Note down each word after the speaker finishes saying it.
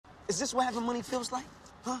Is this what having money feels like?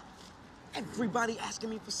 Huh? Everybody asking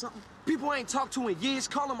me for something. People I ain't talked to in years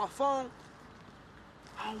calling my phone.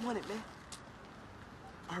 I don't want it, man.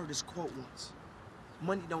 I heard this quote once.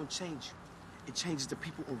 Money don't change you. It changes the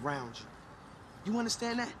people around you. You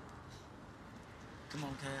understand that? Come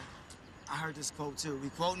on, Kev. I heard this quote, too. We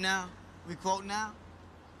quote now? We quote now?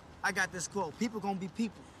 I got this quote. People gonna be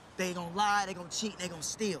people. They gonna lie, they gonna cheat, they gonna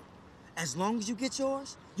steal. As long as you get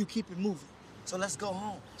yours, you keep it moving. So let's go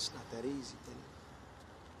home. It's not that easy, Denny.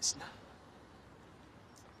 It's not.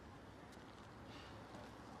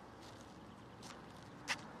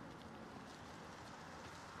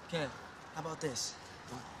 Kev, how about this?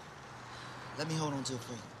 Let me hold on to it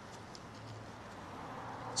for you.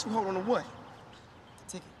 You hold on to what?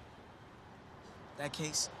 The ticket. That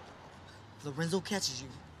case, if Lorenzo catches you,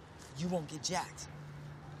 you won't get jacked.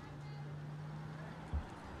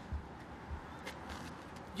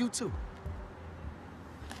 You too.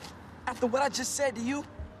 After what I just said to you,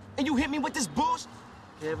 and you hit me with this bullshit?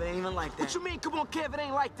 Kev, it ain't even like that. What you mean, come on, Kev, it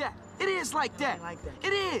ain't like that. It is like that. It ain't like that.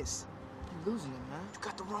 It is. You're losing it, man. You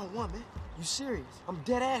got the wrong one, man. You serious? I'm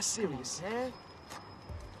dead ass serious. Come on, Kev.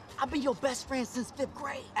 I've been your best friend since 5th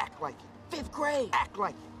grade. Act like it. 5th grade. Act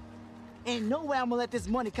like it. Ain't no way I'm gonna let this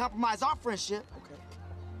money compromise our friendship. Okay.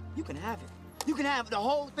 You can have it. You can have the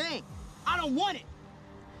whole thing. I don't want it.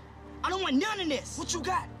 I don't want none of this. What you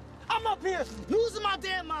got? I'm up here losing my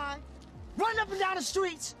damn mind, running up and down the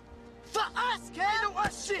streets. For us, Kev. Ain't no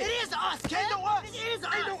us shit. It is us, Kev. Ain't no us. It is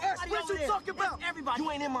us. Ain't no us. Everybody What over you there. talking about? It's everybody.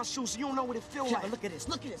 You ain't in my shoes, so you don't know what it feel Kevin, like. look at this.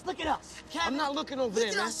 Look at this. Look at us. Kevin, I'm not looking over look there,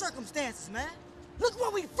 at man. our circumstances, man. Look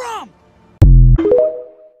where we from.